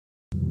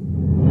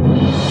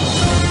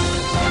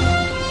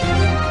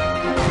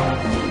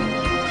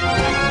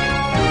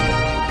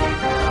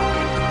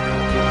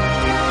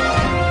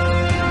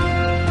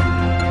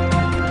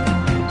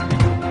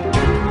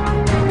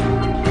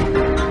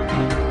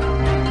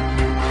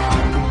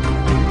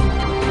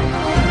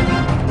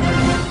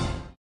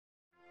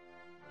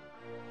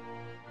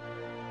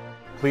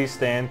Please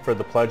stand for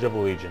the Pledge of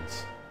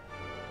Allegiance.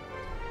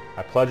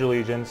 I pledge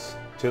allegiance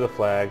to the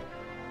flag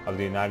of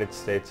the United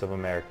States of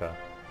America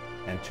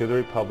and to the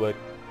republic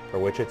for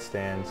which it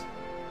stands,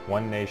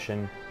 one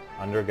nation,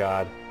 under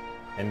God,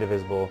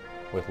 indivisible,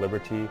 with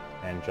liberty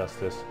and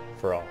justice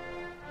for all.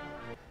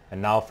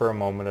 And now for a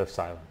moment of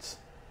silence.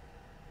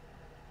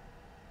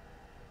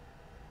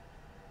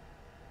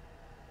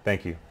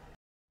 Thank you.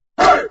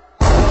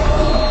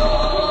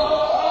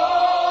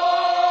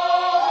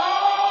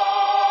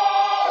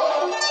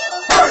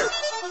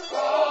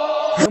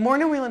 Good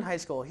morning, Wheeling High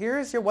School. Here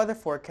is your weather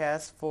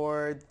forecast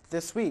for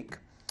this week.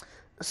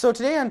 So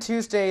today on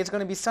Tuesday, it's going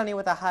to be sunny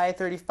with a high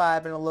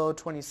 35 and a low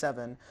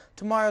 27.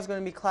 Tomorrow is going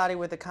to be cloudy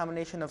with a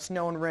combination of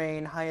snow and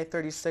rain, high at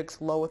 36,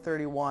 low at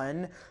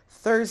 31.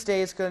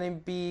 Thursday is going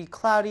to be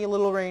cloudy, a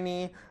little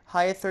rainy,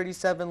 high at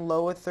 37,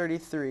 low at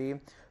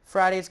 33.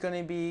 Friday is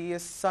going to be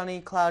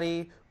sunny,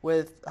 cloudy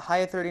with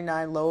high at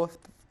 39, low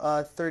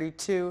at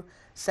 32.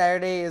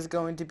 Saturday is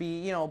going to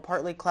be,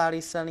 partly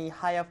cloudy, sunny,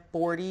 high at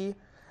 40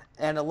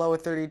 and a low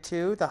at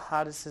 32. The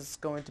hottest is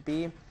going to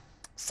be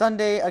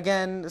Sunday,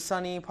 again,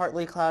 sunny,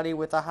 partly cloudy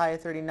with a high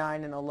of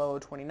 39 and a low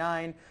of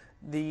 29.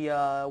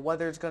 The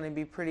weather is going to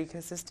be pretty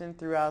consistent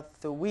throughout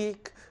the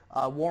week,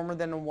 warmer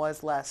than it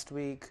was last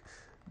week,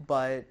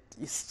 but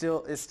it's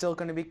still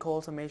going to be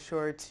cold, so make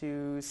sure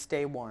to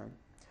stay warm.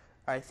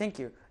 All right, thank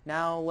you.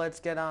 Now let's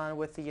get on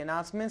with the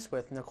announcements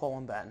with Nicole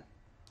and Ben.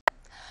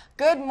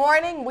 Good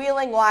morning,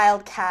 Wheeling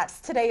Wildcats.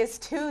 Today is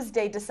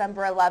Tuesday,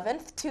 December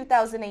 11th,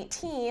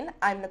 2018.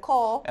 I'm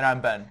Nicole. And I'm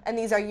Ben. And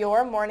these are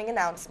your morning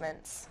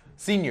announcements.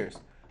 Seniors,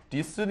 do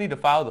you still need to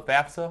file the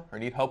FAFSA or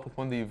need help with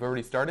one that you've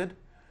already started?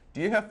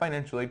 Do you have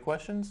financial aid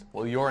questions?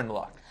 Well, you're in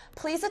luck.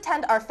 Please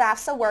attend our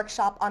FAFSA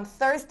workshop on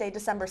Thursday,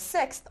 December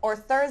 6th or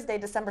Thursday,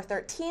 December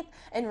 13th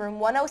in room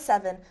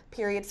 107,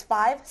 periods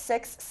 5,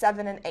 6,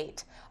 7, and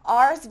 8.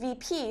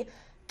 RSVP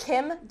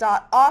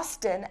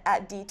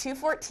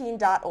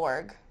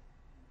kim.austin@d214.org.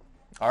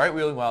 All right,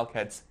 Wheeling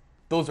Wildcats,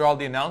 those are all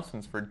the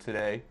announcements for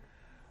today.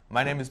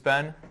 My name is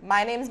Ben.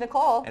 My name's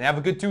Nicole. And have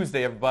a good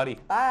Tuesday, everybody.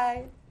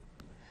 Bye.